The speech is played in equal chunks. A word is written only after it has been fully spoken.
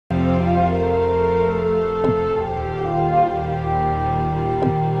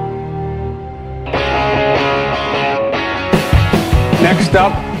Next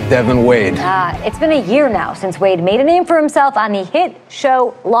up, Devin Wade. It's been a year now since Wade made a name for himself on the hit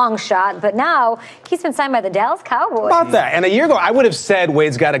show Longshot, but now he's been signed by the Dallas Cowboys. About that. And a year ago, I would have said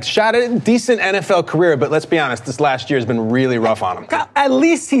Wade's got a shot at a decent NFL career, but let's be honest, this last year has been really rough on him. At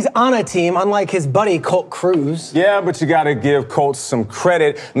least he's on a team, unlike his buddy Colt Cruz. Yeah, but you got to give Colt some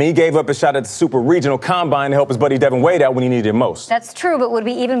credit. I mean, he gave up a shot at the Super Regional Combine to help his buddy Devin Wade out when he needed it most. That's true, but would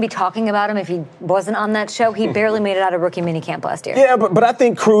we even be talking about him if he wasn't on that show? He barely made it out of rookie minicamp last year. Yeah, but I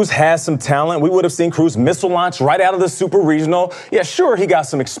think Cruz has some talent. We would have seen Cruz missile launch right out of the Super Regional. Yeah, sure, he got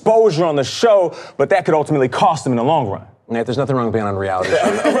some exposure on the show, but that could ultimately cost him in the long run. Nate, there's nothing wrong with being on reality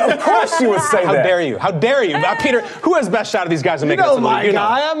show. Of course you would say How that. dare you? How dare you? Peter, who has the best shot of these guys to make it? My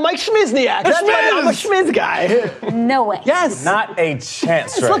guy, I'm Mike Schmizniak. I'm a Schmiz guy. No way. Yes. Not a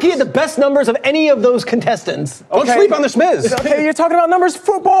chance, It's looking at the best numbers of any of those contestants. Don't sleep on the Schmiz. Okay, you're talking about numbers.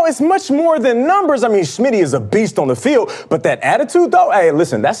 Football is much more than numbers. I mean, Schmitty is a beast on the field, but that attitude, though, hey,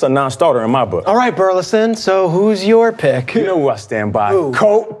 listen, that's a non-starter in my book. All right, Burleson, so who's your pick? You know who I stand by. Who?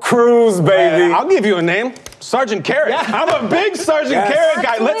 Colt Cruz, baby. I'll give you a name. Sergeant Carrot. Yeah. I'm a big Sergeant Carrot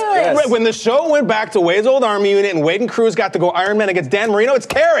guy. Yes. When the show went back to Wade's old Army unit and Wade and Cruz got to go Iron Man against Dan Marino, it's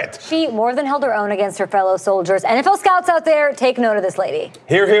Carrot. She more than held her own against her fellow soldiers. NFL scouts out there, take note of this lady.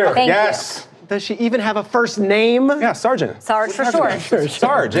 Here, here. Thank Yes. Does she even have a first name? Yeah, Sergeant. Sarge for short.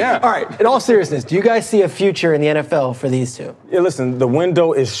 Sarge, yeah. All right, in all seriousness, do you guys see a future in the NFL for these two? Yeah, listen, the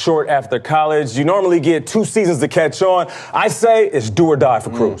window is short after college. You normally get 2 seasons to catch on. I say it's do or die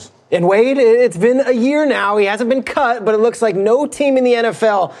for Cruz. And Wade, it's been a year now. He hasn't been cut, but it looks like no team in the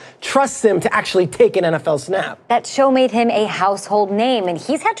NFL trusts him to actually take an NFL snap. That show made him a household name, and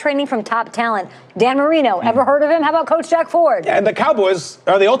he's had training from top talent. Dan Marino, ever heard of him? How about Coach Jack Ford? And the Cowboys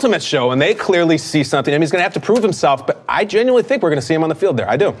are the ultimate show, and they clearly see something. I mean, he's going to have to prove himself, but I genuinely think we're going to see him on the field there.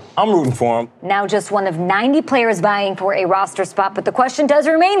 I do. I'm rooting for him. Now just one of 90 players vying for a roster spot, but the question does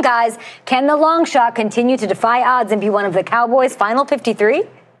remain, guys. Can the long shot continue to defy odds and be one of the Cowboys' final 53?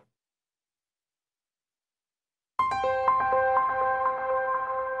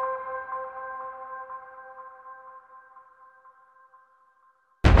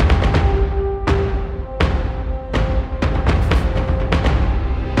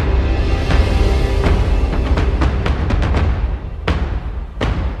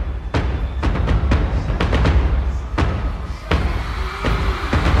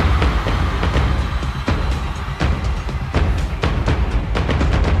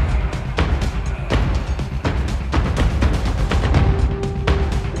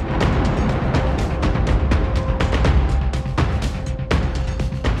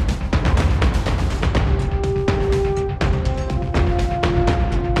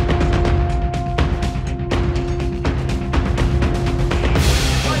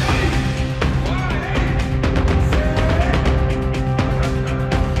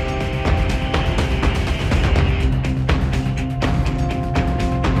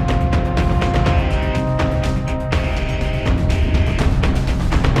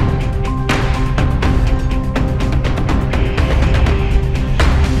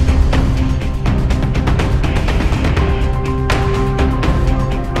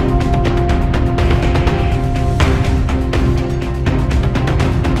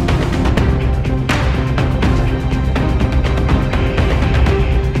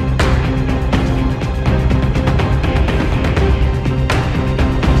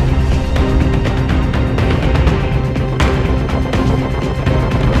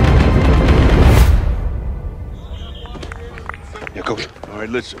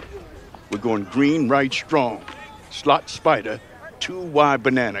 Listen, we're going green, right, strong. Slot spider, 2 wide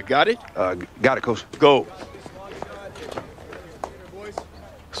banana. Got it? Got it, Coach. Go.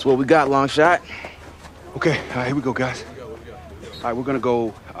 That's what we got, long shot. Okay, here we go, guys. All right, we're gonna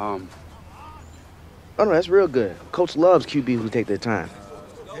go. Oh no, that's real good. Coach loves QBs who take their time.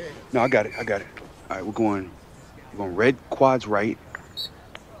 No, I got it. All right, we're going red quads right,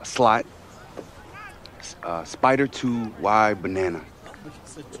 a slot, spider 2 wide banana.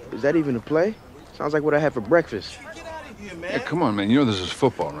 Is that even a play? Sounds like what I had for breakfast. Hey, come on, man. You know this is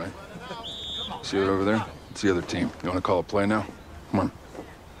football, right? See it over there? It's the other team. You want to call a play now? Come on.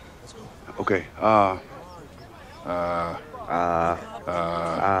 Okay, hold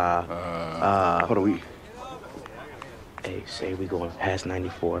on, Hey, say we going past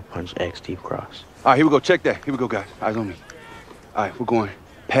 94, punch X, deep cross. All right, here we go. Check that. Here we go, guys. Eyes on me. All right, we're going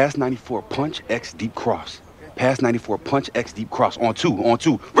past 94, punch X, deep cross. Past 94, punch X, deep cross. On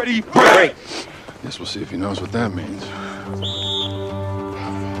two. Ready, break. Guess we'll see if he knows what that means.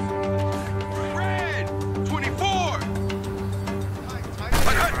 Red, 24.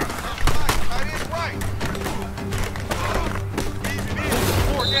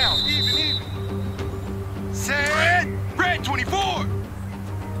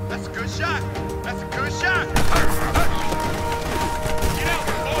 shot. That's a good shot. Get out.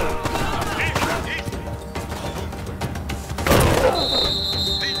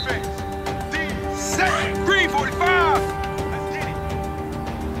 Defense. Second. 345. Let's get it.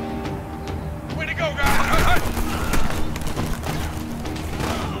 Way to go, guys.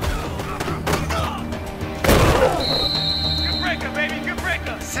 Good breaker, baby. Good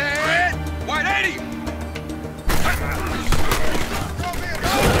breaker. Set. 180.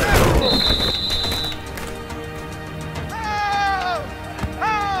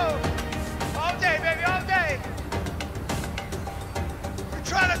 All day, baby, all day. We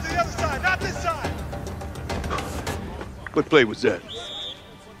try that to the other side, not this side. What play was that?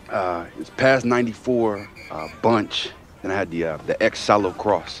 It was past 94, bunch. Then I had the X shallow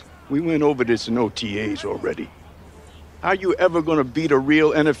cross. We went over this in OTAs already. How you ever gonna beat a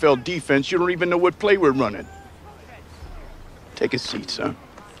real NFL defense? You don't even know what play we're running. Take a seat, son.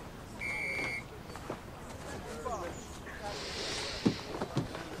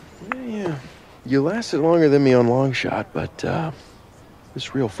 Yeah, you lasted longer than me on Longshot, but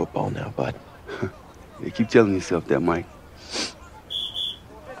it's real football now, bud. You keep telling yourself that, Mike.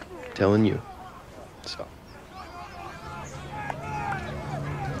 Telling you. So.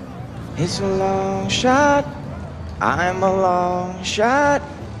 It's a long shot. I'm a long shot.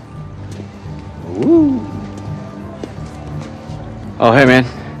 Woo. Oh, hey, man.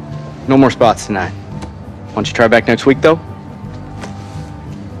 No more spots tonight. Why don't you try back next week, though?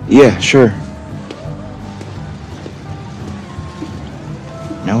 Yeah, sure.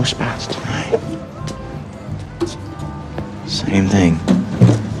 No spots tonight. Same thing.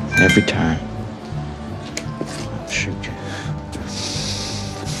 Every time. Oh, shoot.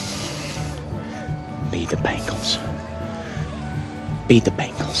 Be the Bengals. Be the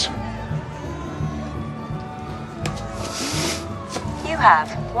Bengals. You have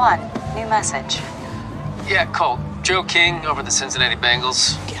one new message. Yeah, Colt. Joe King over the Cincinnati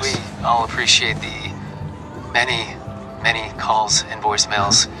Bengals. Yes. We all appreciate the many calls and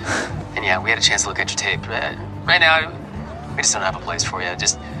voicemails. And yeah, we had a chance to look at your tape. Right now, we just don't have a place for you.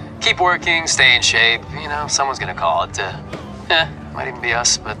 Just keep working, stay in shape. You know, someone's gonna call it. Might even be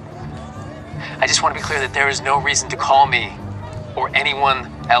us, but I just want to be clear that there is no reason to call me or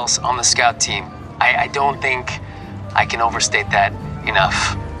anyone else on the scout team. I don't think I can overstate that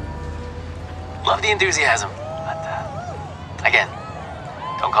enough. Love the enthusiasm, but again,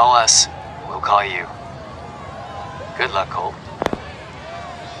 don't call us, we'll call you. Good luck, Colt.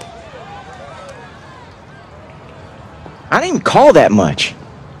 I didn't even call that much.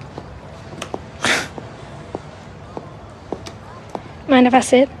 Mind if I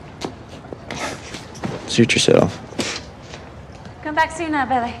sit? Suit yourself. Come back soon now,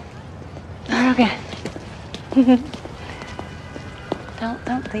 Billy. Okay.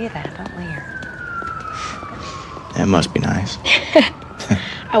 Don't leave that. Don't leave. That must be nice.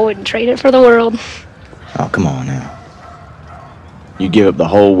 I wouldn't trade it for the world. Oh, come on now. You give up the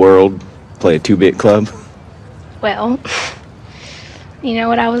whole world, play a 2-bit club? Well, you know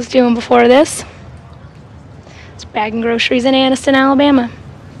what I was doing before this? It's bagging groceries in Anniston, Alabama.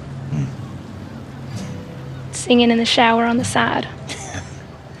 Singing in the shower on the side.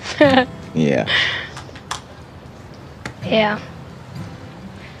 Yeah. Yeah.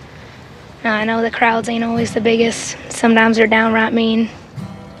 Now, I know the crowds ain't always the biggest. Sometimes they're downright mean.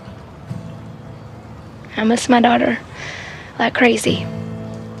 I miss my daughter like crazy.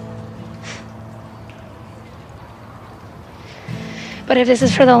 But if this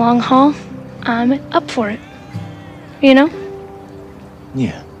is for the long haul, I'm up for it. You know?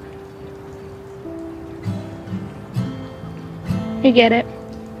 Yeah. You get it.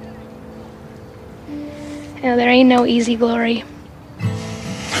 You know, there ain't no easy glory.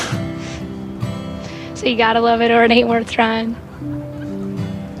 So you gotta love it or it ain't worth trying.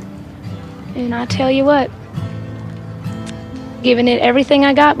 And I tell you what, giving it everything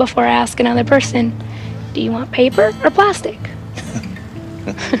I got before I ask another person, do you want paper or plastic?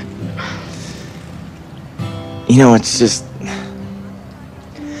 You know, it's just...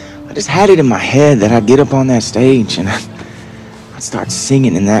 I just had it in my head that I'd get up on that stage and I'd start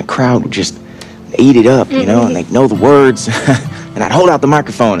singing and that crowd would just eat it up, you know, and they'd know the words. And I'd hold out the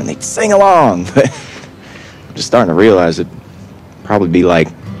microphone and they'd sing along. But I'm just starting to realize it'd probably be like...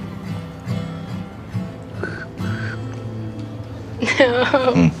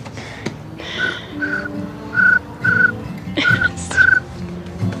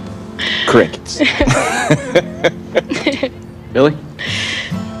 Crickets. Billy?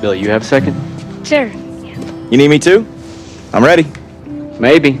 Billy, you have a second? Sure. You need me too? I'm ready.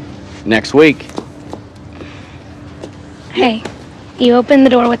 Maybe. Next week. Hey, You opened the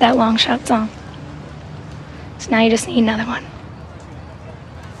door with that Longshot song. So now you just need another one.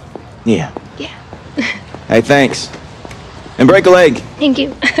 Yeah. Yeah. Hey, thanks. And break a leg. Thank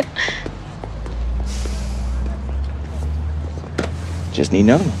you. Just need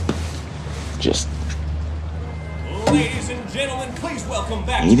another one. Just Ladies and gentlemen, please welcome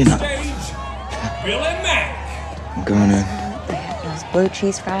back need to the another. stage, Bill and Mac. I'm gonna. Those blue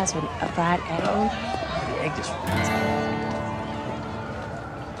cheese fries with a fried egg. The egg just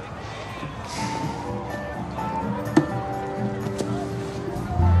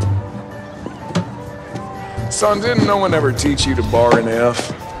Son, didn't no one ever teach you to bar an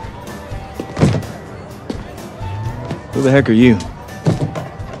F? Who the heck are you?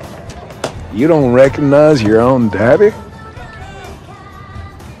 You don't recognize your own daddy?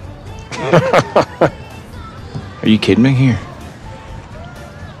 Are you kidding me? Here.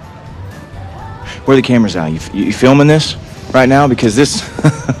 Where are the cameras out? You filming this right now? Because this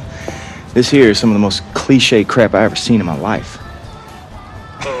this here is some of the most cliche crap I ever seen in my life.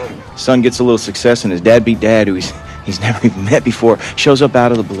 Son gets a little success and his dad beat dad, who he's never even met before, shows up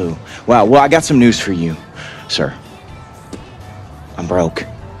out of the blue. Wow, well, I got some news for you, sir. I'm broke.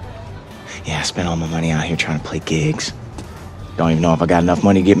 Yeah, I spent all my money out here trying to play gigs. Don't even know if I got enough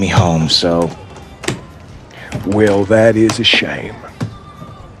money to get me home, so... Well, that is a shame.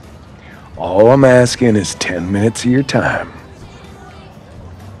 All I'm asking is 10 minutes of your time.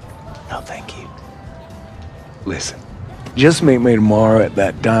 No, thank you. Listen, just meet me tomorrow at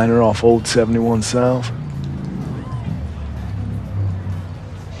that diner off Old 71 South.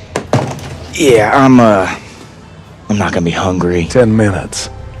 Yeah, I'm not gonna be hungry. 10 minutes.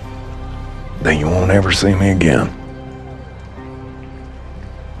 Then you won't ever see me again.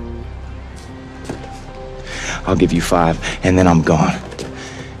 I'll give you 5, and then I'm gone.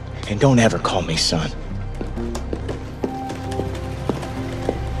 And don't ever call me son.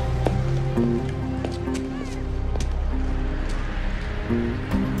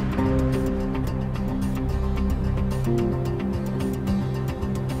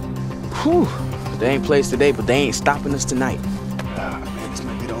 Whew. They ain't plays today, but they ain't stopping us tonight. Man, this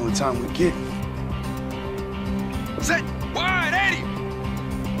might be the only time we get. Set! Wide 80!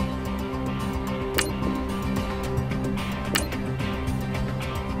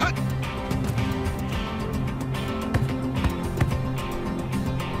 Hut!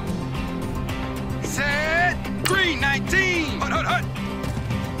 Set! Green 19! Hut, hut, hut!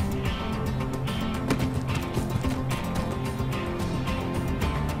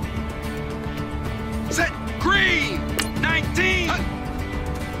 Set! Green 19! Hut!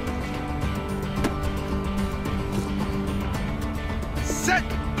 Set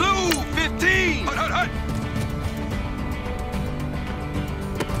blue 15! Hut, hut, hut!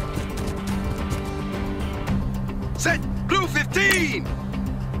 Set blue 15!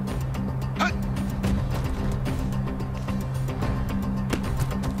 Hut!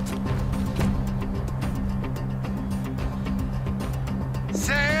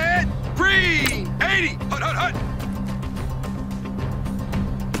 Set green 80! Hut, hut, hut!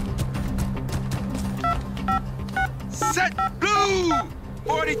 Set blue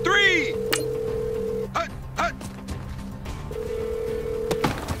 43! Hut, hut!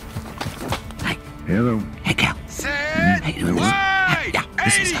 Hello. Hey, Cal. Set Wide!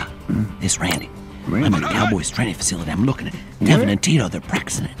 This Randy. I'm in the Cowboys training facility. I'm looking at Devin and Tito. They're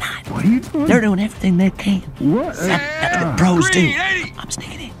practicing at night. What are you doing? They're doing everything they can. What? That's what pros do. I'm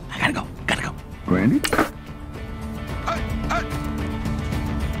sneaking in. I gotta go. Gotta go. Randy?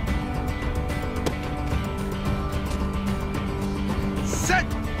 Set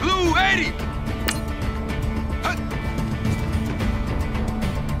blue 80! Hut!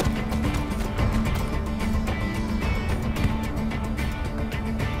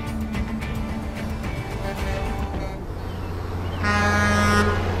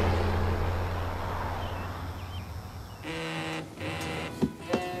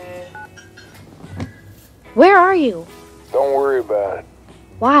 Where are you? Don't worry about it.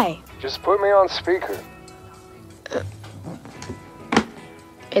 Why? Just put me on speaker.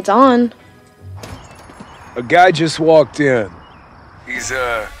 It's on. A guy just walked in. He's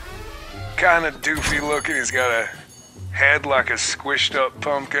kind of doofy looking. He's got a head like a squished up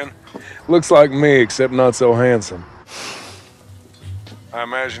pumpkin. Looks like me, except not so handsome. I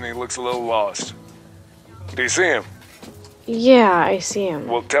imagine he looks a little lost. Do you see him? Yeah, I see him.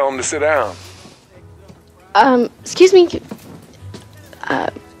 Well, tell him to sit down. Excuse me.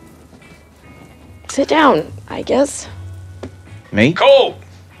 Sit down, I guess. Me? Colt!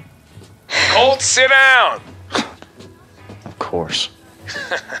 Colt, sit down! Of course.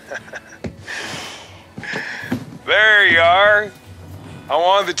 There you are. I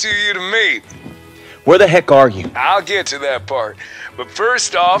want the two of you to meet. Where the heck are you? I'll get to that part. But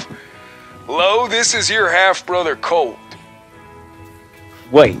first off, Lo, this is your half-brother Colt.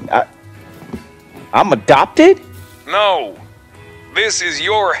 Wait, I'm adopted? No, this is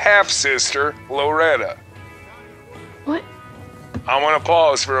your half-sister, Loretta. What? I want to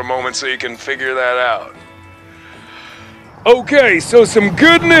pause for a moment so you can figure that out. Okay, so some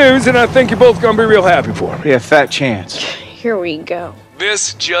good news, and I think you're both gonna be real happy for me. Yeah, fat chance. Here we go.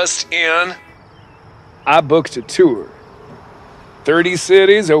 This just in, I booked a tour. 30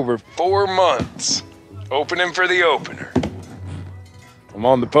 cities over 4 months. Opening for the opener. I'm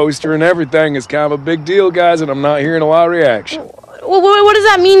on the poster and everything. It's kind of a big deal, guys, and I'm not hearing a lot of reaction. Well, what does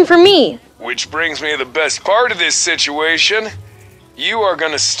that mean for me? Which brings me to the best part of this situation. You are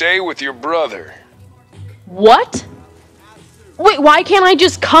gonna stay with your brother. What? Wait, why can't I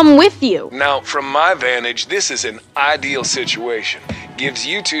just come with you? Now, from my vantage, this is an ideal situation. Gives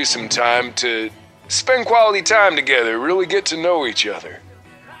you two some time to spend quality time together, really get to know each other.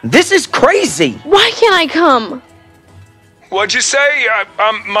 This is crazy. Why can't I come? What'd you say?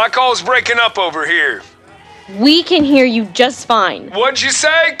 My call's breaking up over here. We can hear you just fine. What'd you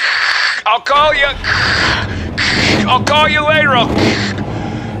say? I'll call you. I'll call you later.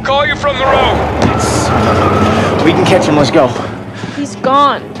 I'll call you from the road. We can catch him. Let's go. He's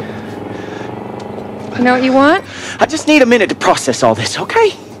gone. You know what you want? I just need a minute to process all this,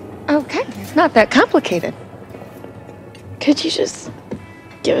 okay? Okay, it's not that complicated. Could you just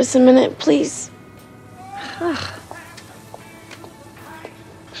give us a minute, please?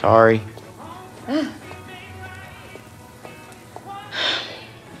 Sorry.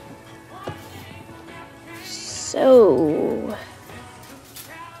 So...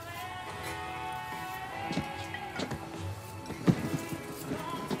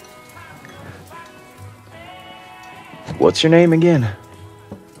 What's your name again?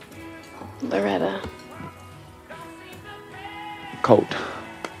 Loretta. Colt.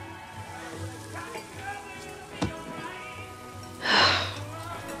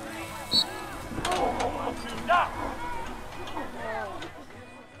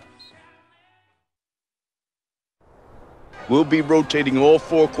 We'll be rotating all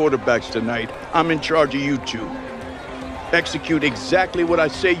 4 quarterbacks tonight. I'm in charge of you two. Execute exactly what I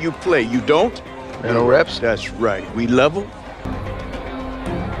say you play. You don't? No reps? That's right. We level?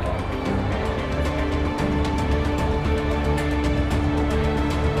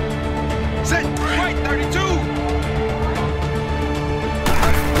 Set, right, 32.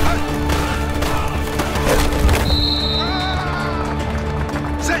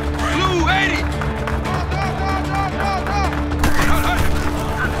 Set, blue, 80.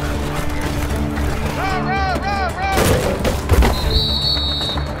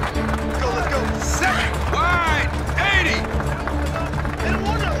 Let's go. Set, wide, 80.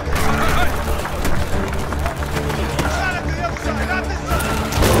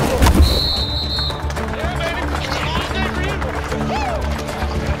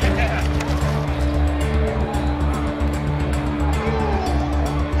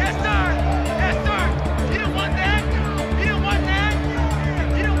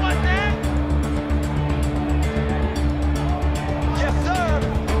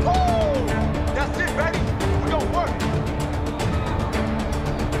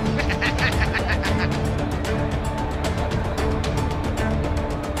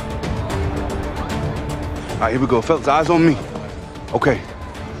 All right, here we go, fellas. Eyes on me. Okay,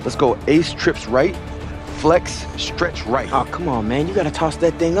 let's go. Ace trips right, flex, stretch right. Oh, come on, man. You gotta toss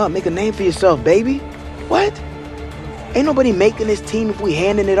that thing up. Make a name for yourself, baby. What? Ain't nobody making this team if we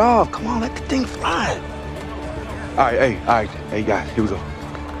handing it off. Come on, let the thing fly. All right, hey guys, here we go.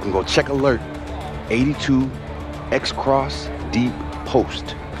 We're gonna go check alert. 82, X cross, deep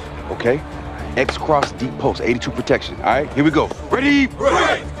post. Okay? X cross, deep post, 82 protection. All right, here we go. Ready?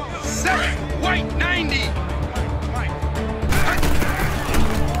 Right. Set, white, 90.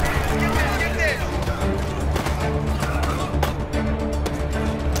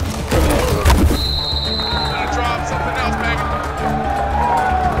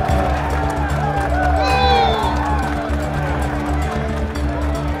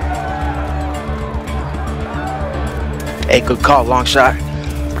 Hey, good call, Longshot.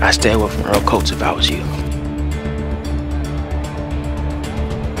 But I stay away from Earl Coates if I was you.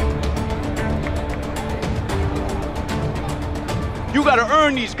 You gotta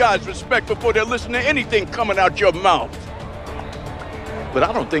earn these guys respect before they listen to anything coming out your mouth. But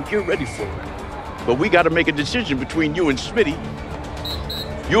I don't think you're ready for it. But we gotta make a decision between you and Smitty.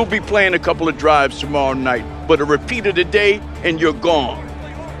 You'll be playing a couple of drives tomorrow night, but a repeat of the day, and you're gone.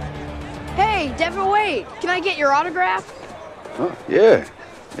 Hey, Devin Wade, can I get your autograph? Oh, yeah.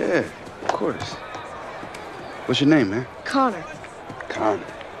 Yeah, of course. What's your name, man? Connor. Connor.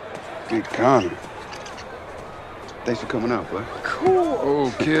 Dude, Connor. Thanks for coming out, bud. Cool.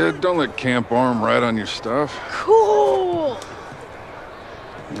 Oh, kid, don't let Camp Arm ride on your stuff. Cool.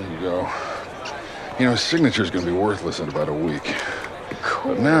 There you go. You know, his signature's gonna be worthless in about a week.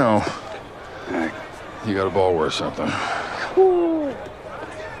 Cool. But now, you got a ball worth something. Cool.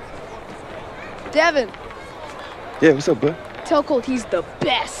 Devin, Yeah, what's up, bud? tell Colt he's the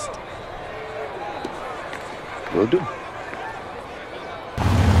best. Will do.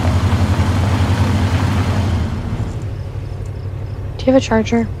 Do you have a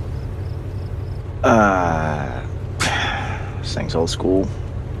charger? This thing's old school.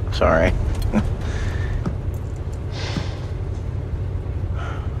 Sorry.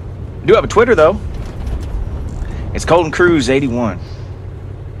 Do have a Twitter, though. It's Colton Cruz 81.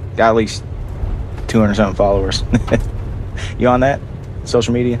 Got at least 200-something followers. You on that?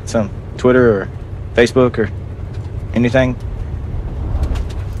 Social media? Some Twitter or Facebook or anything?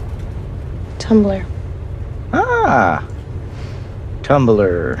 Tumblr. Ah.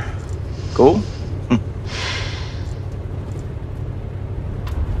 Tumblr. Cool.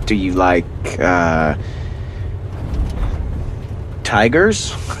 Do you like,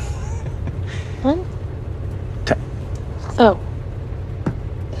 tigers? What? Oh.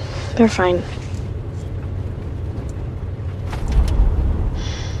 They're fine.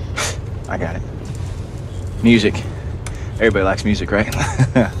 I got it. Music. Everybody likes music, right?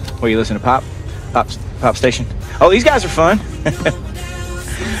 What, you listen to pop? Pop station? Oh, these guys are fun.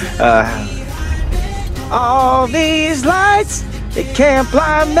 All these lights, they can't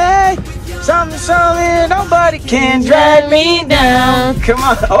blind me. Something, nobody can drag me down. Come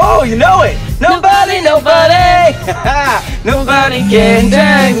on. Oh, you know it. Nobody. Nobody can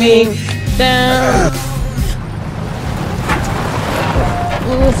drag me down.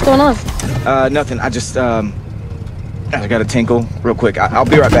 What's going on? Nothing. I just, I got a tinkle real quick. I'll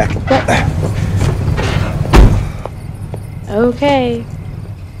be right back. Okay.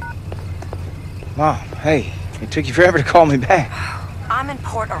 Mom, hey, it took you forever to call me back. I'm in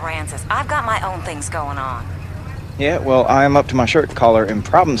Port Aransas. I've got my own things going on. Yeah, well, I am up to my shirt collar and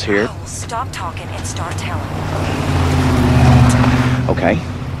problems here. Oh, stop talking and start telling. Okay.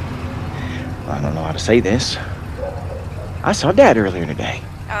 I don't know how to say this. I saw Dad earlier today.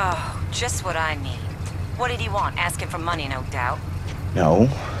 Oh, just what I need. What did he want? Asking for money, no doubt. No,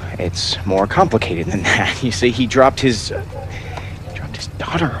 it's more complicated than that. You see, he dropped his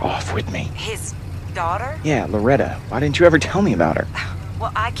daughter off with me. His daughter? Yeah, Loretta. Why didn't you ever tell me about her?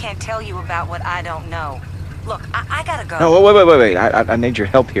 Well, I can't tell you about what I don't know. Look, I gotta go. No, wait. I need your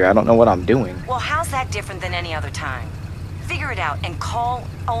help here. I don't know what I'm doing. Well, how's that different than any other time? Figure it out and call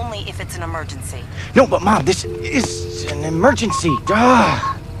only if it's an emergency. No, but Mom, this is an emergency.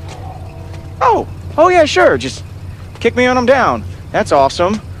 Ah. Oh yeah, sure. Just kick me when I'm down. That's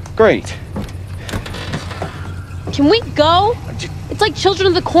awesome. Great. Can we go? It's like children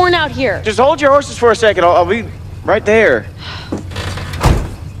of the corn out here. Just hold your horses for a second. I'll be right there.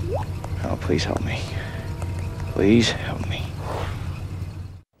 Oh, please help me. Please help me.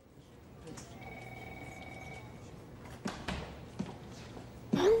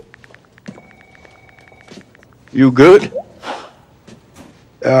 You good?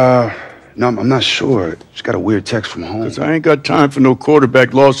 No, I'm not sure. Just got a weird text from home. 'Cause I ain't got time for no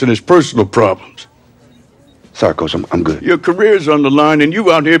quarterback lost in his personal problems. Sorry, Coach, I'm good. Your career's on the line and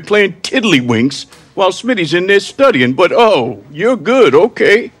you out here playing tiddlywinks while Smitty's in there studying. But, oh, you're good,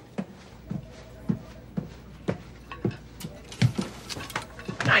 okay.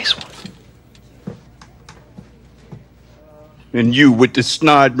 Nice one. And you with the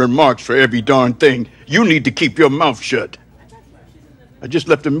snide remarks for every darn thing. You need to keep your mouth shut. I just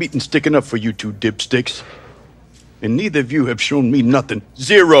left a meeting sticking up for you two dipsticks. And neither of you have shown me nothing.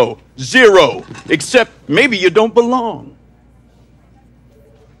 Zero. Except maybe you don't belong.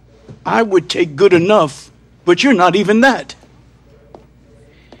 I would take good enough, but you're not even that.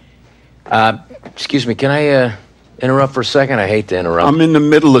 Excuse me, can I interrupt for a second? I hate to interrupt. I'm in the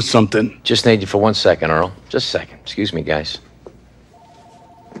middle of something. Just need you for 1 second, Earl. Just a second. Excuse me, guys.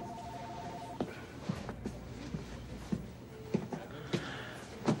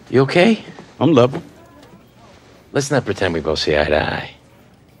 You okay? I'm level. Let's not pretend we both see eye to eye.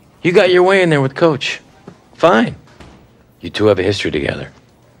 You got your way in there with Coach. Fine. You two have a history together.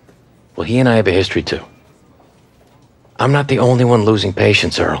 Well, he and I have a history too. I'm not the only one losing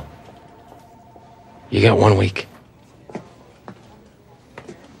patience, Earl. You got 1 week.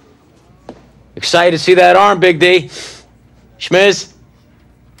 Excited to see that arm, Big D. Schmiz?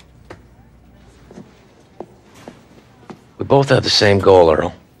 We both have the same goal,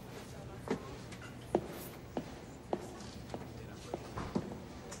 Earl.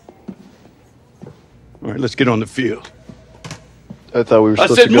 All right, let's get on the field. I thought we were I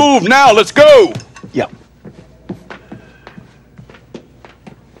supposed said to go. move now, let's go! Yeah.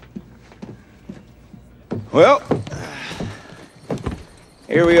 Well,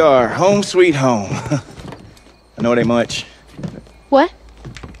 here we are, home sweet home. I know it ain't much. What?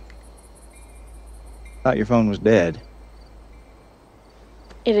 Thought your phone was dead.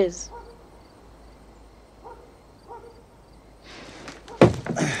 It is.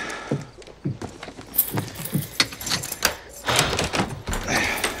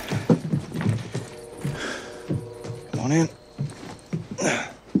 Come on in.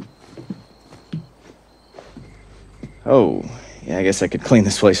 Oh, yeah, I guess I could clean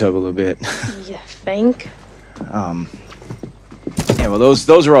this place up a little bit. You think? Yeah, well,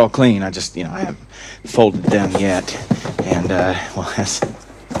 those are all clean. I just, I haven't folded them yet. And, well, that's...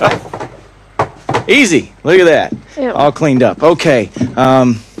 Oh. Easy! Look at that. Ew. All cleaned up. Okay,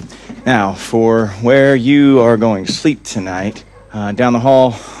 now, for where you are going to sleep tonight, down the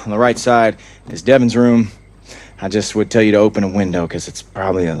hall on the right side is Devin's room. I just would tell you to open a window, because it's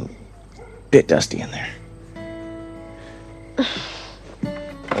probably a bit dusty in there.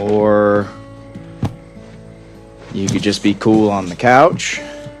 Or you could just be cool on the couch.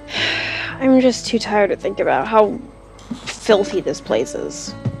 I'm just too tired to think about how filthy this place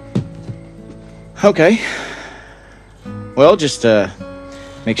is. Okay. Well, just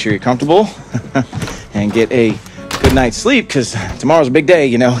make sure you're comfortable and get a good night's sleep, because tomorrow's a big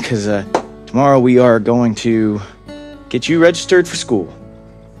day, because tomorrow we are going to get you registered for school.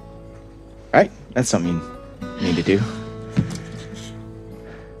 Right? That's something you need to do.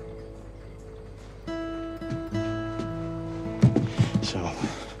 So,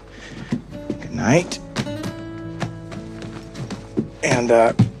 good night. And,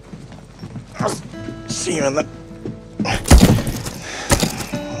 I'll see you in the...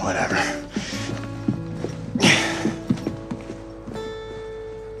 Whatever.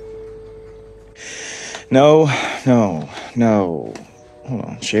 No. Hold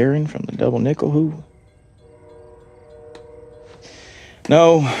on. Sharon from the Double Nickel Who?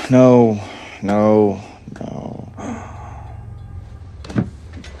 No.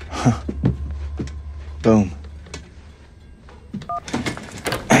 Boom.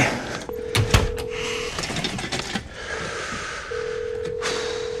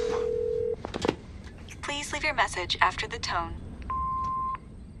 Please leave your message after the tone.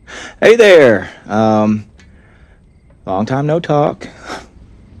 Hey there. Long time no talk.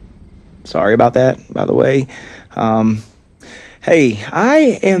 Sorry about that, by the way. Hey,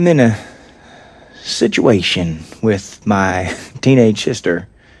 I am in a situation with my teenage sister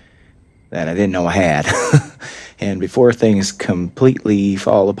that I didn't know I had. And before things completely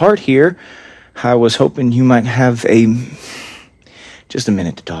fall apart here, I was hoping you might have just a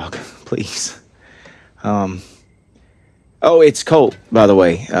minute to talk, please. Oh, it's Colt, by the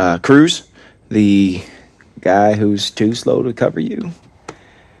way. Cruz, the guy who's too slow to cover you.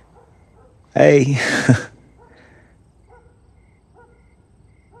 Hey.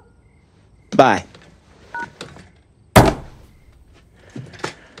 Bye.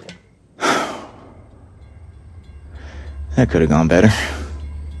 That could have gone better.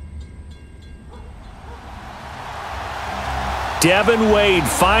 Devin Wade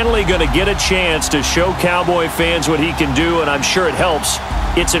finally going to get a chance to show Cowboy fans what he can do, and I'm sure it helps.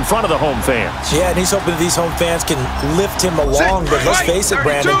 It's in front of the home fans. Yeah, and he's hoping that these home fans can lift him along, but let's face it,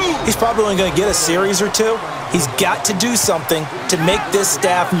 Brandon, he's probably only going to get a series or two. He's got to do something to make this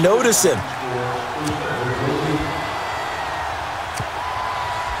staff notice him.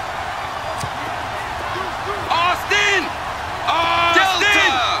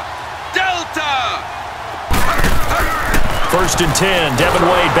 First and 10, Devin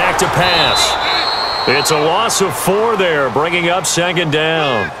Wade back to pass. It's a loss of 4 there, bringing up second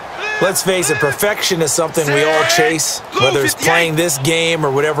down. Let's face it, perfection is something we all chase, whether it's playing this game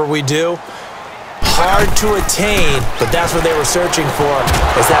or whatever we do. Hard to attain, but that's what they were searching for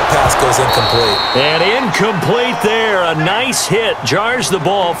as that pass goes incomplete. And incomplete there. A nice hit, jars the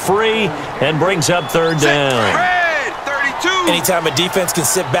ball free, and brings up third down. Anytime a defense can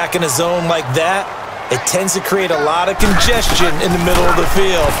sit back in a zone like that, it tends to create a lot of congestion in the middle of the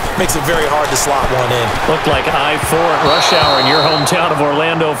field. Makes it very hard to slot one in. Looked like I-4 at rush hour in your hometown of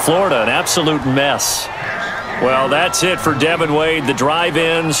Orlando, Florida. An absolute mess. Well, that's it for Devin Wade. The drive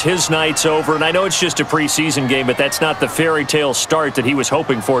ends. His night's over. And I know it's just a preseason game, but that's not the fairy tale start that he was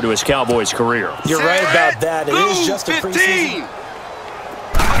hoping for to his Cowboys career. You're right about that. It is just a preseason.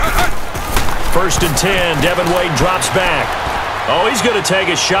 1st and 10. Devin Wade drops back. Oh, he's going to take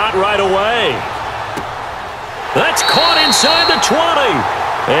a shot right away. That's caught inside the 20.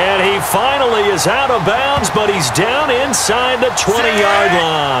 And he finally is out of bounds, but he's down inside the 20-yard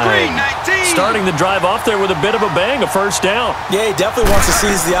line. Starting the drive off there with a bit of a bang, a 1st down. Yeah, he definitely wants to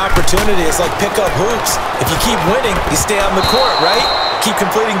seize the opportunity. It's like pick up hoops. If you keep winning, you stay on the court, right? Keep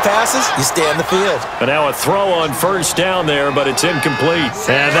completing passes, you stay on the field. And now a throw on 1st down there, but it's incomplete.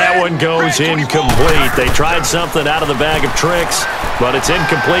 And that one goes incomplete. They tried something out of the bag of tricks, but it's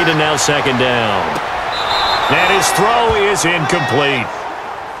incomplete and now 2nd down. And his throw is incomplete.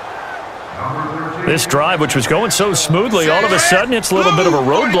 This drive, which was going so smoothly, all of a sudden it's a little bit of a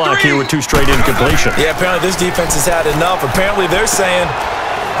roadblock here with 2 straight incompletions. Yeah, apparently this defense has had enough. Apparently they're saying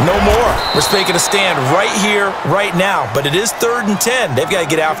no more. We're making a stand right here, right now. But it is 3rd and 10. They've got to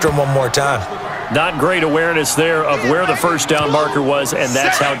get after him one more time. Not great awareness there of where the 1st down marker was, and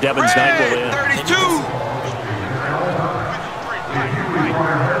that's how Devin's night will end. 32.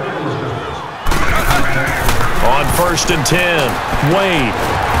 On 1st and 10, Wade.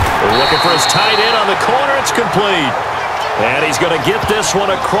 Looking for his tight end on the corner. It's complete. And he's going to get this one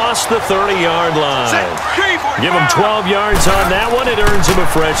across the 30-yard line. Give him 12 yards on that one. It earns him a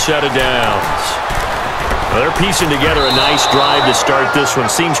fresh set of downs. Well, they're piecing together a nice drive to start this one.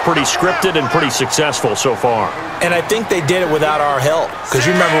 Seems pretty scripted and pretty successful so far. And I think they did it without our help. Because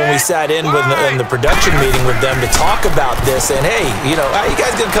you remember when we sat in the production meeting with them to talk about this. And, hey, you know, how you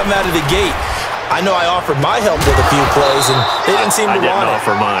guys going to come out of the gate? I know I offered my help with a few plays, and they didn't seem to want it. I didn't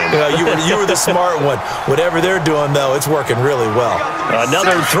offer mine. You were the smart one. Whatever they're doing, though, it's working really well.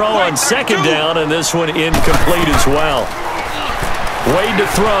 Another throw on 2nd down, and this one incomplete as well. Wade to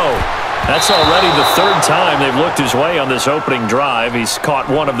throw. That's already the 3rd time they've looked his way on this opening drive. He's caught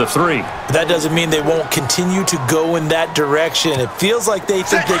 1 of the 3. But that doesn't mean they won't continue to go in that direction. It feels like they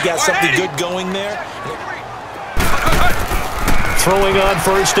think they got something good going there. Throwing on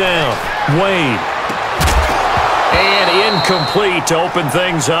 1st down. Wade. And incomplete to open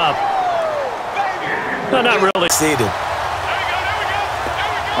things up. No, not really. Seated.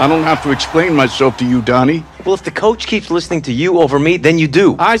 I don't have to explain myself to you, Donnie. Well, if the coach keeps listening to you over me, then you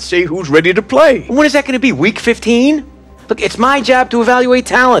do. I say who's ready to play. When is that going to be, week 15? Look, it's my job to evaluate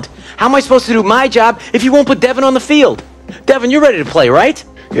talent. How am I supposed to do my job if you won't put Devin on the field? Devin, you're ready to play, right?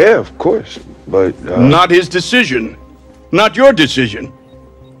 Yeah, of course. But not his decision. Not your decision.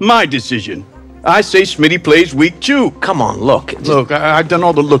 My decision. I say Smitty plays week 2. Come on, look. Look, I've done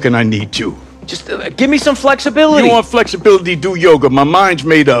all the looking I need to. Just give me some flexibility. You want flexibility, do yoga. My mind's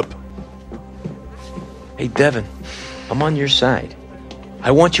made up. Hey, Devin, I'm on your side.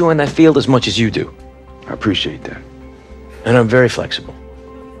 I want you on that field as much as you do. I appreciate that. And I'm very flexible.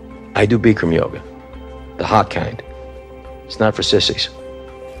 I do Bikram yoga. The hot kind. It's not for sissies.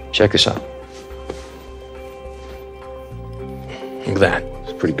 Check this out. Look at that.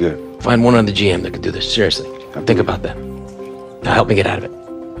 It's pretty good. Find one on the GM that could do this. Seriously. Think about that. Now help me get out of it.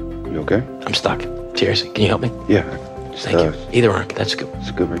 You okay? I'm stuck. Seriously. Can you help me? Yeah. Thank you. Either arm. That's good.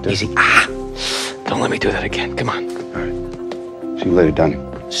 It's good right there. Easy. Don't let me do that again. Come on. All right. See you later,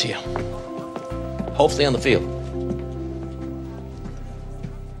 Donnie. See ya. Hopefully on the field.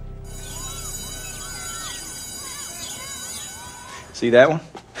 See that one?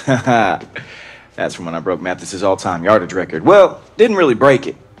 That's from when I broke Mathis's all-time yardage record. Well, didn't really break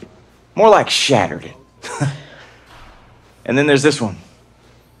it. More like shattered it. And then there's this one.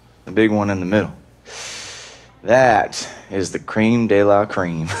 The big one in the middle. That is the cream de la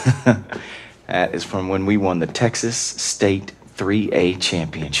cream. That is from when we won the Texas State 3A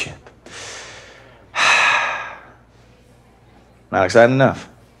championship. Not exciting enough.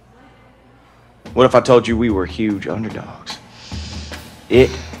 What if I told you we were huge underdogs?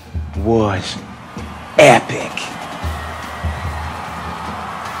 It was epic.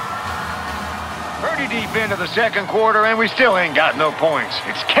 Pretty deep into the 2nd quarter, and we still ain't got no points.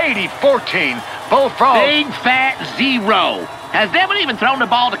 It's Katy 14, both frogs. Big fat 0. Has Devin even thrown the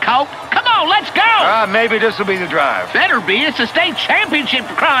ball to Colt? Come on, let's go! Maybe this will be the drive. Better be. It's a state championship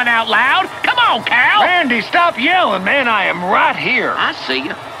for crying out loud. Come on, Cal. Randy, stop yelling, man. I am right here. I see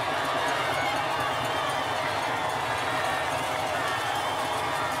you.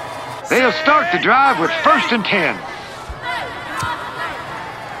 They'll start the drive with 1st and 10.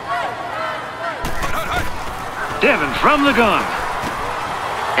 Devin from the gun.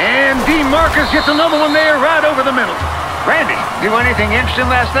 And DeMarcus gets another one there right over the middle. Randy, do anything interesting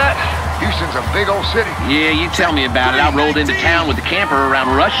last night? Houston's a big old city. Yeah, you tell me about it. I rolled into town with the camper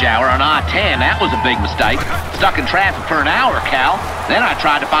around rush hour on I-10. That was a big mistake. Stuck in traffic for an hour, Cal. Then I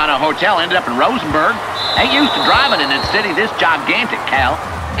tried to find a hotel, ended up in Rosenberg. Ain't used to driving in a city this gigantic, Cal.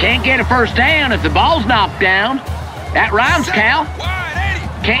 Can't get a first down if the ball's knocked down. That rhymes, Cal.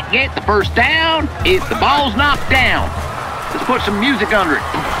 Can't get the first down if the ball's knocked down. Let's put some music under it.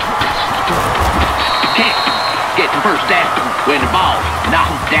 Can't get the first down when the ball's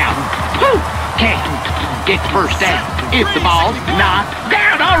knocked down. Woo! Can't get the first down if the ball's knocked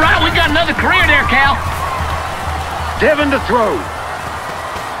down. All right, we got another career there, Cal. Devin to throw.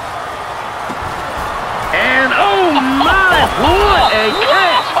 And oh my, what a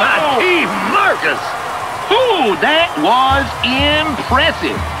catch by T. Marcus. Ooh, that was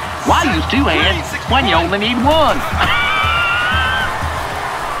impressive. Why use two hands when you only need one?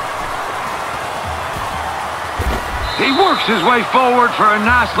 He works his way forward for a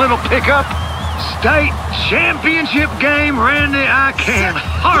nice little pickup. State championship game, Randy. I can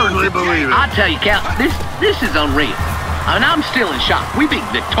hardly believe it. I tell you, Cal, this is unreal. I mean, I'm still in shock. We beat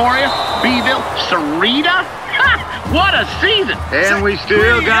Victoria, Beeville, Sarita. Ha! What a season! And we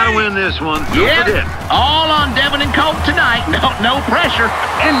still got to win this one. Yeah, all on Devin and Colt tonight. No pressure.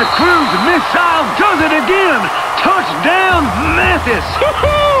 And the Cruz missile does it again. Touchdown, Mathis.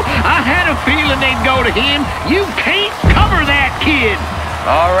 I had a feeling they'd go to him. You can't cover that kid.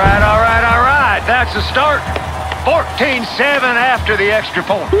 All right. That's a start. 14-7 after the extra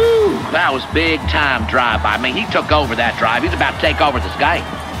point. Woo, that was big-time drive. I mean, he took over that drive. He's about to take over this game.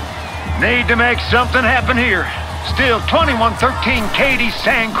 Need to make something happen here. Still 21-13 Katy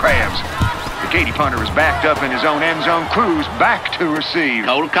Sandcrabs. The Katy punter is backed up in his own end zone. Cruz back to receive.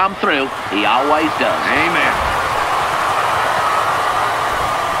 Total come through. He always does. Amen.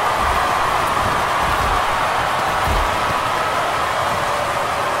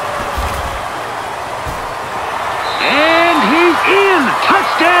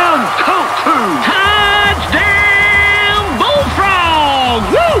 Touchdown, Colt Cruz! Touchdown, Bullfrog!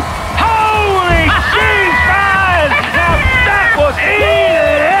 Woo! Holy cheese! Now that was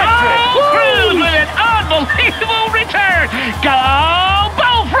electric! Cruz with an unbelievable return! Go,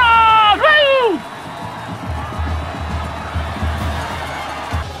 Bullfrog! Woo!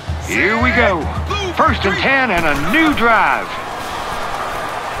 Here we go. 1st and 10 and a new drive.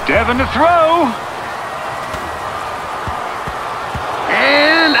 Devin to throw.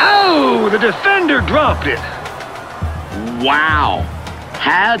 And, oh, the defender dropped it. Wow.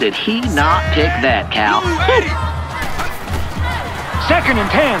 How did he not pick that, Cal? 2nd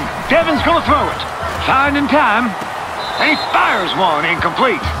and 10. Devin's going to throw it. Finding time. And he fires one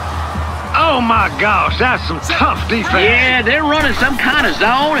incomplete. Oh, my gosh, that's some tough defense. Yeah, they're running some kind of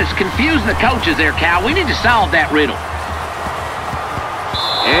zone. It's confusing the coaches there, Cal. We need to solve that riddle.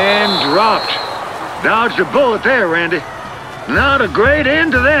 And dropped. Dodged a bullet there, Randy. Not a great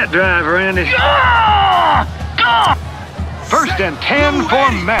end to that drive, Randy. 1st and 10 for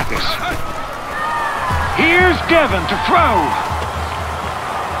Mathis. Here's Devin to throw.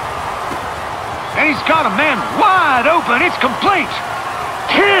 And he's got a man wide open. It's complete.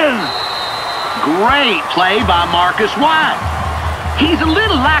 10. Great play by Marcus White. He's a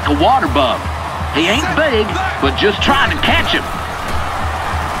little like a water bug. He ain't big, but just trying to catch him.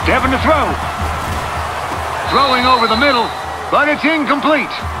 Devin to throw. Throwing over the middle. But it's incomplete.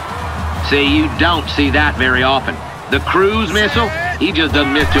 See, you don't see that very often. The Cruz missile, he just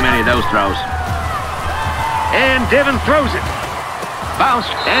doesn't miss too many of those throws. And Devin throws it.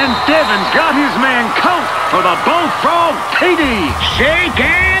 Bounced, and Devin's got his man Colt for the Bullfrog TD. Shake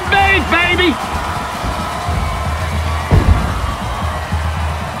and bake, baby.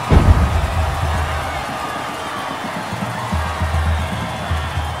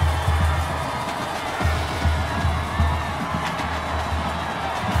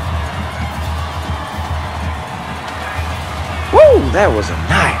 That was a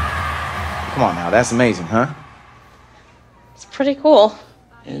night. Come on now, that's amazing, huh? It's pretty cool.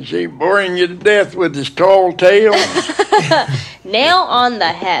 Is he boring you to death with his tall tale? Nail on the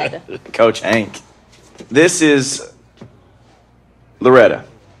head. Coach Hank. This is Loretta.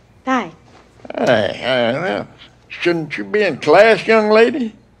 Hi. Hey, shouldn't you be in class, young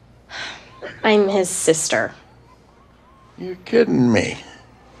lady? I'm his sister. You're kidding me.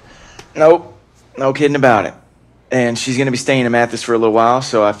 Nope. No kidding about it. And she's going to be staying in Mathis for a little while,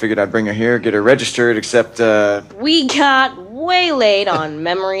 so I figured I'd bring her here, get her registered, except, We got waylaid on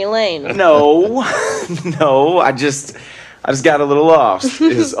memory lane. No. No, I just got a little lost,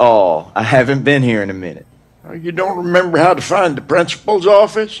 is all. I haven't been here in a minute. Oh, you don't remember how to find the principal's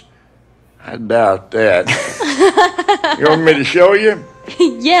office? I doubt that. You want me to show you?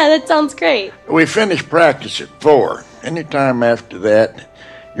 Yeah, that sounds great. We finish practice at 4. Anytime after that,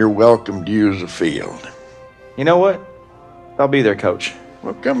 you're welcome to use the field. You know what? I'll be there, Coach.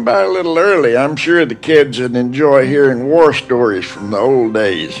 Well, come by a little early. I'm sure the kids would enjoy hearing war stories from the old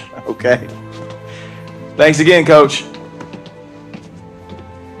days. Okay. Thanks again, Coach.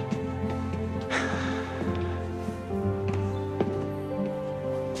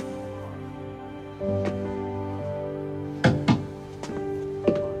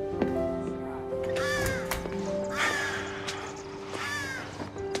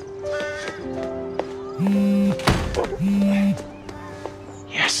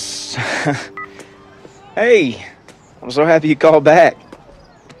 Yes. Hey, I'm so happy you called back.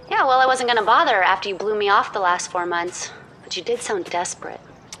 Yeah, well, I wasn't gonna bother after you blew me off the last 4 months. But you did sound desperate.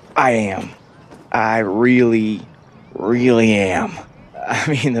 I am. I really, really am. I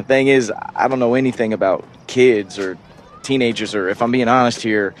mean, the thing is, I don't know anything about kids or teenagers, or if I'm being honest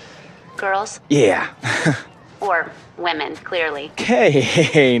here... Girls? Yeah. Or women, clearly.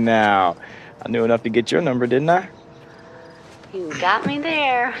 Hey, now. I knew enough to get your number, didn't I? You got me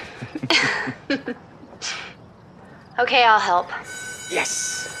there. Okay, I'll help.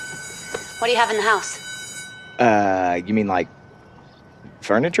 Yes. What do you have in the house? You mean like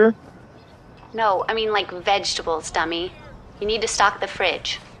furniture? No, I mean like vegetables, dummy. You need to stock the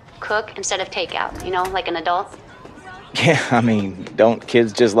fridge. Cook instead of takeout, you know, like an adult. Yeah, I mean, don't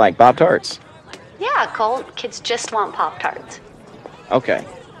kids just like Pop-Tarts? Yeah, Colt, kids just want Pop-Tarts. Okay.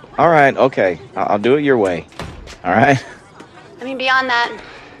 All right, okay. I'll do it your way. All right? I mean, beyond that,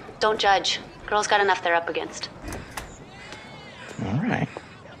 don't judge. Girls got enough they're up against. All right.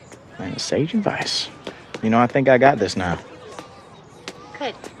 Man, sage advice. You know, I think I got this now.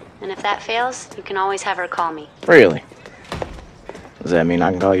 Good. And if that fails, you can always have her call me. Really? Does that mean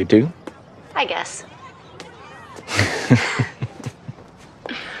I can call you too? I guess.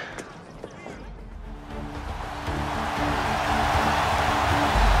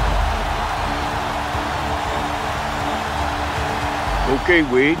 Okay,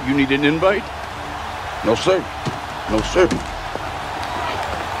 Wade, you need an invite? No, sir. No, sir.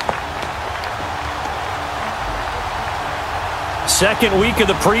 Second week of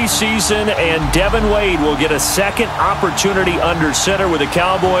the preseason, and Devin Wade will get a second opportunity under center with the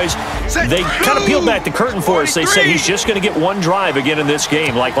Cowboys. They kind of peeled back the curtain for us. They said he's just going to get one drive again in this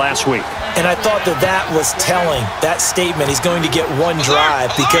game like last week. And I thought that was telling, that statement. He's going to get one drive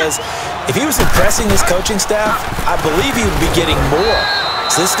because if he was impressing his coaching staff, I believe he would be getting more.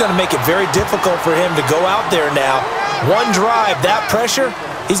 So this is going to make it very difficult for him to go out there now. One drive, that pressure,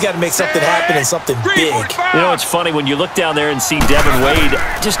 he's got to make something happen and something big. You know, it's funny when you look down there and see Devin Wade,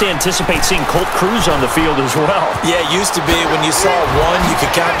 just anticipate seeing Colt Cruz on the field as well. Yeah, it used to be when you saw one, you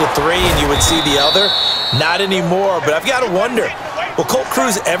could count to three and you would see the other. Not anymore, but I've got to wonder, will Colt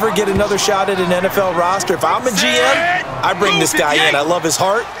Cruz ever get another shot at an NFL roster? If I'm a GM, I bring this guy in. I love his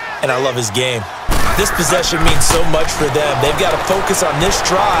heart and I love his game. This possession means so much for them. They've got to focus on this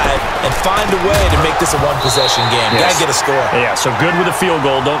drive and find a way to make this a one-possession game. Yes. Got to get a score. Yeah, so good with a field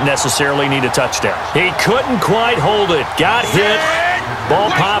goal. Don't necessarily need a touchdown. He couldn't quite hold it. Got hit.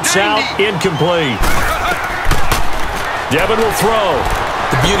 Ball pops out. Incomplete. Devin will throw.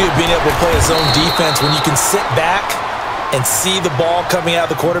 The beauty of being able to play his own defense when you can sit back and see the ball coming out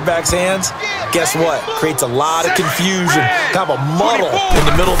of the quarterback's hands, guess what? Creates a lot of confusion, kind of a muddle in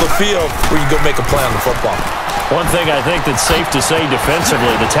the middle of the field where you can go make a play on the football. One thing I think that's safe to say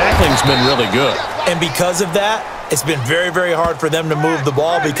defensively, the tackling's been really good. And because of that, it's been very, very hard for them to move the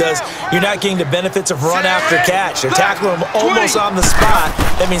ball because you're not getting the benefits of run after catch. They're tackling them almost on the spot.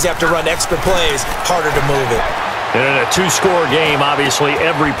 That means they have to run extra plays, harder to move it. And in a two-score game, obviously,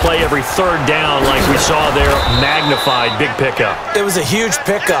 every play, every third down, like we saw there, magnified, big pickup. It was a huge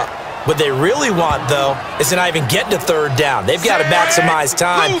pickup. What they really want, though, is to not even get to third down. They've got to maximize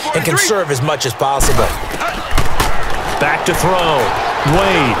time and conserve as much as possible. Back to throw.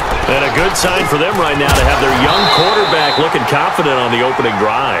 Wade. And a good sign for them right now to have their young quarterback looking confident on the opening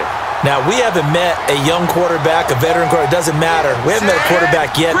drive. Now, we haven't met a young quarterback, a veteran quarterback. It doesn't matter. We haven't met a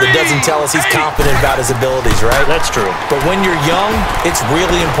quarterback yet that doesn't tell us he's confident about his abilities, right? That's true. But when you're young, it's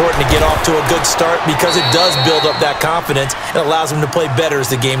really important to get off to a good start because it does build up that confidence and allows him to play better as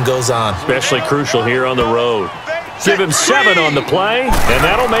the game goes on. Especially crucial here on the road. Give him 7 on the play, and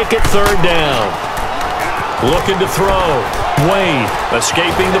that'll make it third down. Looking to throw. Wade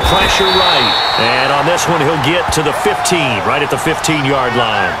escaping the pressure right. And on this one, he'll get to the 15, right at the 15-yard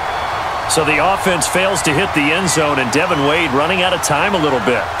line. So the offense fails to hit the end zone, and Devin Wade running out of time a little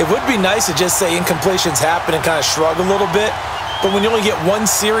bit. It would be nice to just say incompletions happen and kind of shrug a little bit, but when you only get one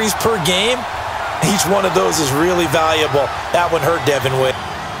series per game, each one of those is really valuable. That one hurt Devin Wade.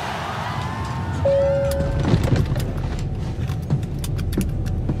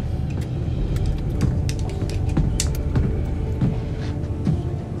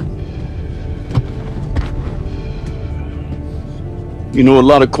 You know, a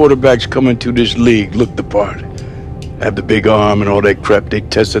lot of quarterbacks come into this league look the part. Have the big arm and all that crap they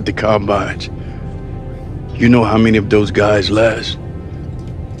test at the combines. You know how many of those guys last?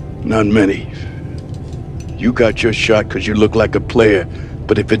 Not many. You got your shot because you look like a player,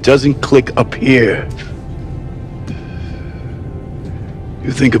 but if it doesn't click up here,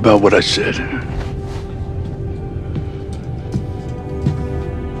 you think about what I said.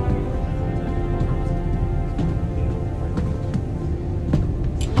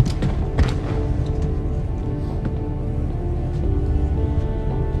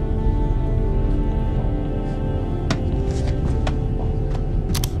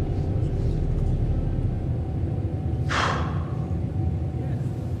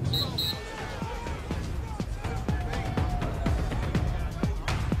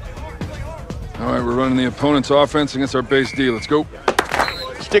 All right, we're running the opponent's offense against our base D. Let's go.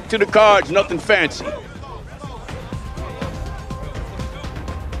 Stick to the cards, nothing fancy.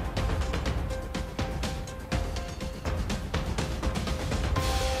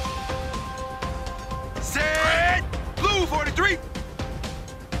 Set! Blue 43!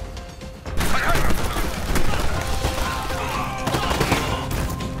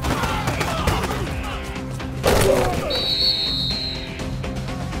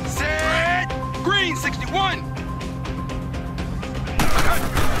 Set! Green 61!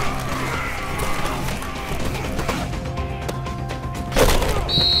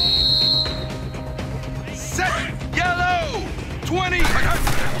 Set! Yellow 20!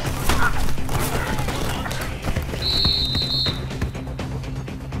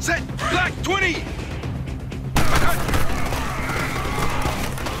 Set! Black 20!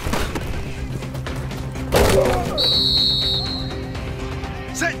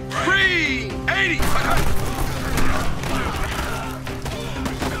 Set! Green 80!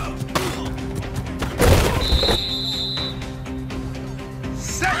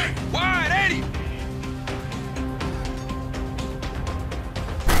 Set! Wide 80!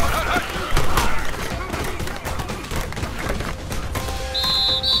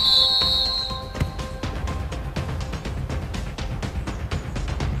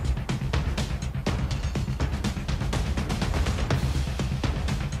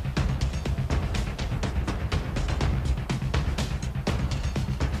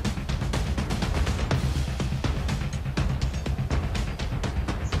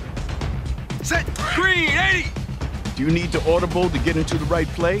 Set! Green 80! Do you need to audible to get into the right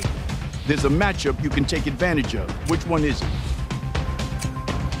play? There's a matchup you can take advantage of. Which one is it?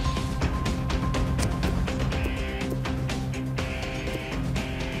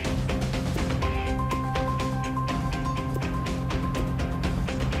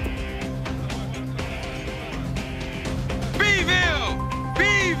 Beeville!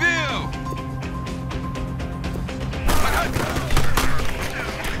 Beeville!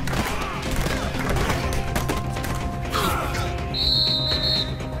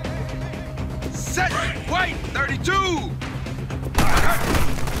 Set! White 32!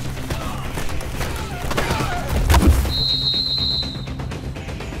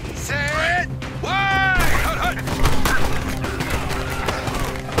 Set! White!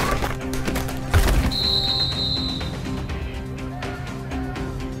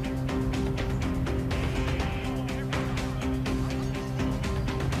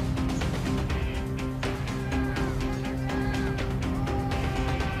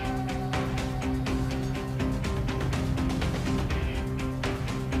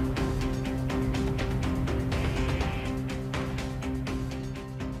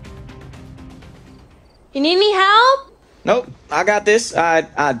 You need any help? Nope, I got this.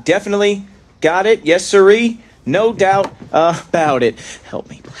 I definitely got it. Yes, sirree. No doubt about it. Help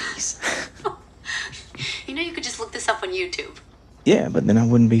me, please. You know you could just look this up on YouTube. Yeah, but then I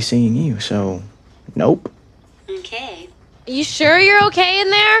wouldn't be seeing you, so nope. Okay. You sure you're okay in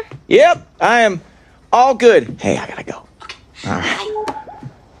there? Yep, I am all good. Hey, I gotta go. Okay. All right.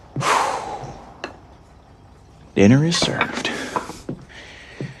 Dinner is served.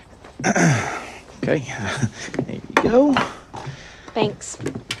 Okay, there you go. Thanks.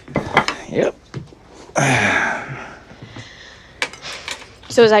 Yep.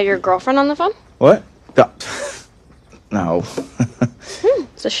 So is that your girlfriend on the phone? What? No.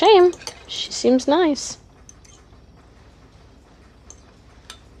 It's a shame. She seems nice.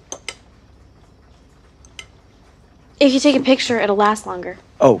 If you take a picture, it'll last longer.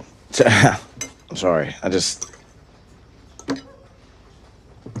 Oh, I'm sorry. I just...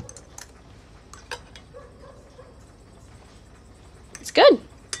 It's good.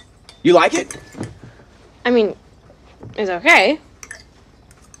 You like it? I mean, it's okay.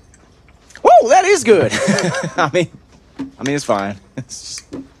 Whoa, that is good. I mean, I mean, it's fine. It's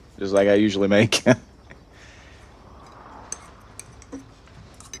just like I usually make.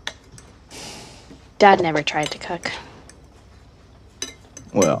 Dad never tried to cook.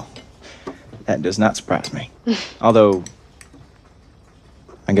 Well, that does not surprise me. Although,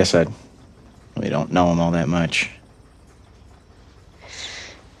 I guess I really don't know him all that much.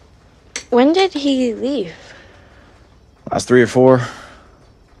 When did he leave? I was 3 or 4.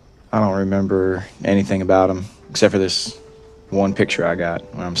 I don't remember anything about him, except for this one picture I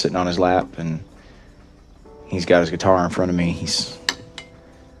got when I'm sitting on his lap, and he's got his guitar in front of me. He's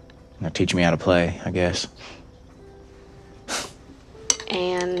teaching me how to play, I guess.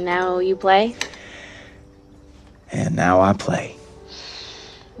 And now you play? And now I play.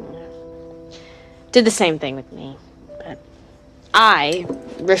 Did the same thing with me, but I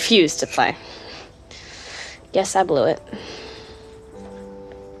refused to play. Guess I blew it.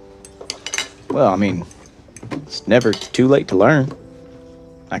 Well, I mean, it's never too late to learn.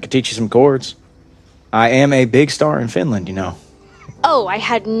 I could teach you some chords. I am a big star in Finland, you know. Oh, I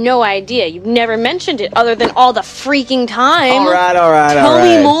had no idea. You've never mentioned it other than all the freaking time. All right. Tell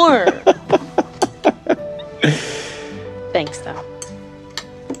me more. Thanks, though.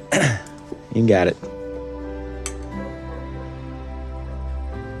 You got it.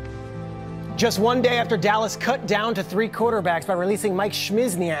 Just one day after Dallas cut down to 3 quarterbacks by releasing Mike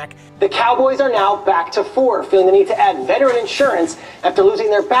Schmizniak, the Cowboys are now back to 4, feeling the need to add veteran insurance after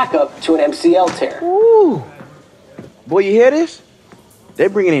losing their backup to an MCL tear. Ooh. Boy, you hear this? They're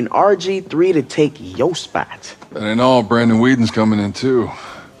bringing in RG3 to take your spot. And in all, Brandon Whedon's coming in too.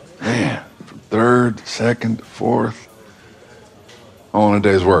 Man, from 3rd, 2nd, 4th. All in a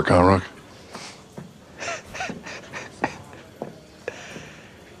day's work, huh, Rook?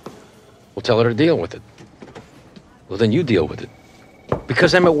 We'll tell her to deal with it. Well, then you deal with it.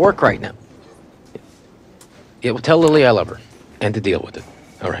 Because I'm at work right now. Yeah, well, tell Lily I love her. And to deal with it.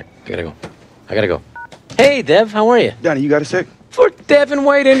 All right, I gotta go. Hey, Dev, how are you? Donnie, you got a sec? For Devin,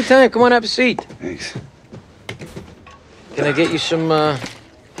 wait anytime. Come on, have a seat. Thanks. Can I get you some,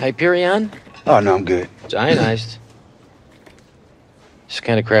 Hyperion? Oh, no, I'm good. It's ionized. It's the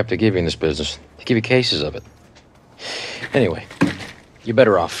kind of crap they give you in this business. They give you cases of it. Anyway, you're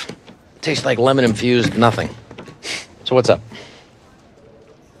better off. Tastes like lemon-infused nothing. So what's up?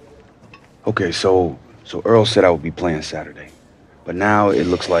 Okay, so Earl said I would be playing Saturday. But now it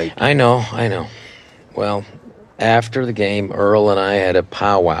looks like... I know. Well, after the game, Earl and I had a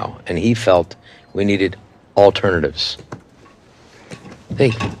powwow, and he felt we needed alternatives.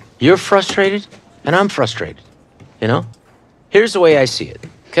 Hey, you're frustrated, and I'm frustrated, you know? Here's the way I see it,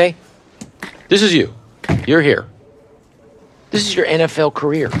 okay? This is you. You're here. This is your NFL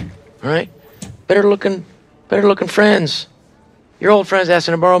career, all right? Better looking friends. Your old friends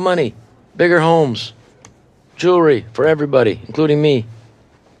asking to borrow money. Bigger homes. Jewelry for everybody, including me.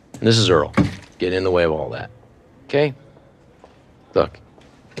 And this is Earl, getting in the way of all that. Okay? Look,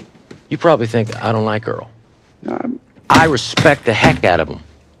 you probably think I don't like Earl. I respect the heck out of him.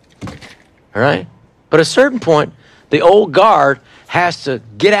 All right? But at a certain point, the old guard has to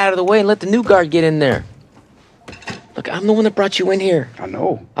get out of the way and let the new guard get in there. Look, I'm the one that brought you in here. I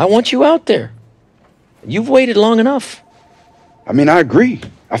know. I want you out there. You've waited long enough. I mean, I agree.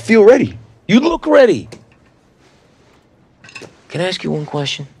 I feel ready. You look ready. Can I ask you one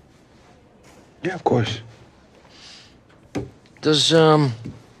question? Yeah, of course. Does, Earl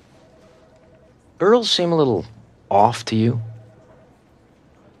seem a little off to you?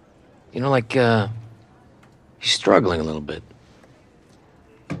 You know, like, he's struggling a little bit.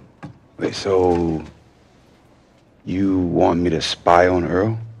 Wait, so you want me to spy on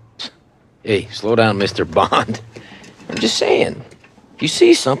Earl? Hey, slow down, Mr. Bond. I'm just saying. If you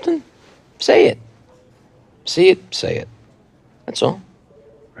see something, say it. See it, say it. That's all.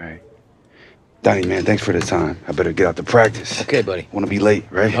 Right. Donnie, man, thanks for the time. I better get out to practice. Okay, buddy. Want to be late,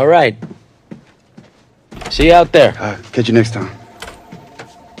 right? All right. See you out there. Catch you next time.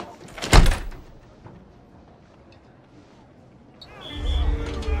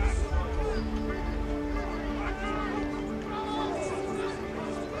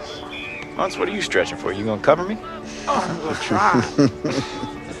 Hans, what are you stretching for? You gonna cover me? Oh, we'll try.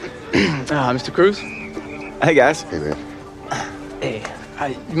 Mr. Cruz? Hey, guys. Hey, man.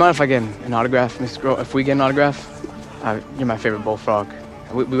 Hey, you mind if I get an autograph, Mr. Grohl? If we get an autograph? You're my favorite bullfrog.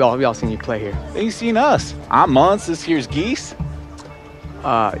 We all seen you play here. You seen us? I'm Mons, this here's Geese.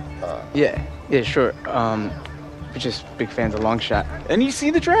 Yeah, sure. We're just big fans of Longshot. And you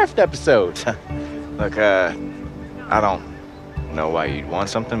see the draft episode. Look, I don't know why you'd want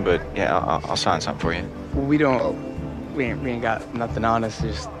something, but yeah, I'll sign something for you. We ain't got nothing on us.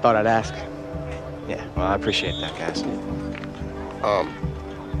 Just thought I'd ask. Yeah, well, I appreciate that, guys.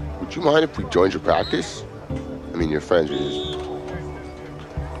 Would you mind if we joined your practice? I mean, your friends are just...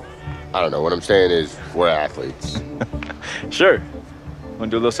 I don't know. What I'm saying is, we're athletes. Sure.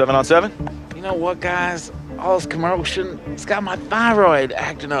 Want to do a little 7-on-7? You know what, guys? All this commotion, it's got my thyroid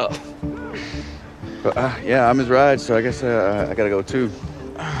acting up. Yeah, I'm his ride, so I guess I gotta go too.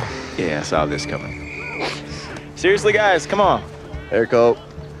 Yeah, I saw this coming. Seriously, guys, come on. There, Cole.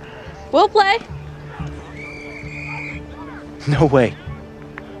 We'll play. No way.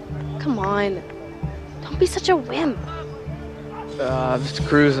 Come on. Don't be such a wimp. Mr.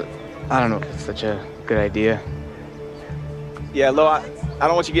 Cruz, I don't know if it's such a good idea. Yeah, Lo, I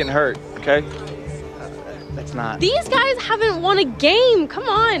don't want you getting hurt, okay? That's not... These guys haven't won a game. Come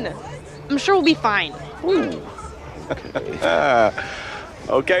on. I'm sure we'll be fine. Ooh.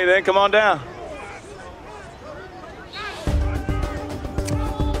 Okay, then, come on down.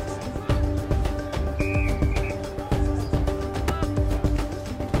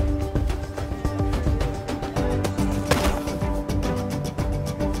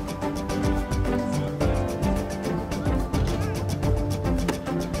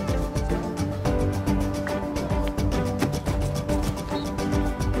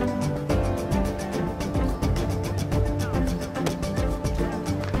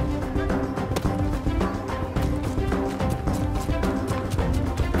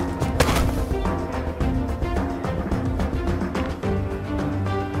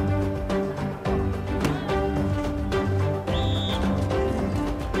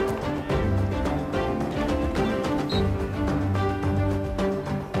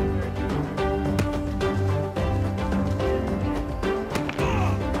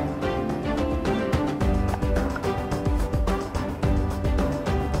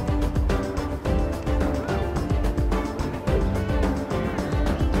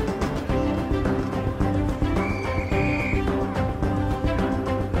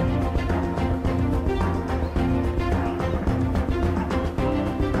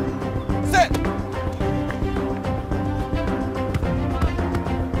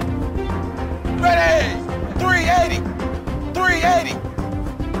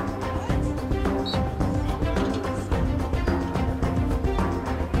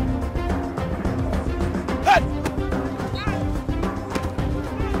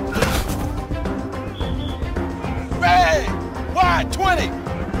 Wide 20!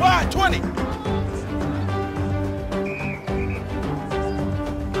 Wide 20!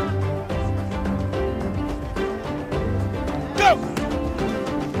 Go!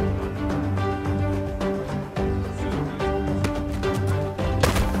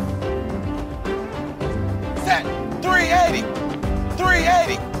 Set! 380!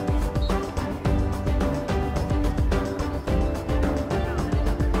 380!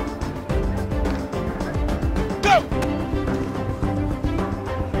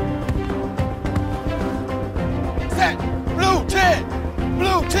 Blue 10!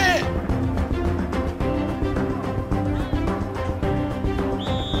 Blue 10!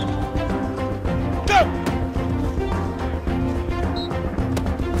 Go!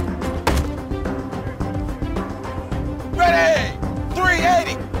 Ready!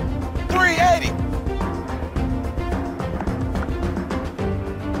 380! 380!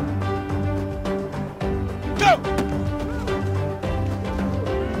 Go!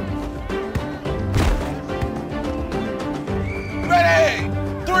 Ready!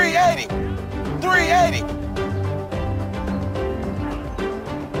 380! 380!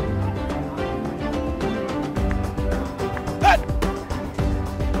 Hut!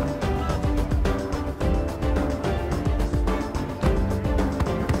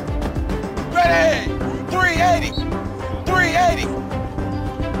 Ready! 380! 380!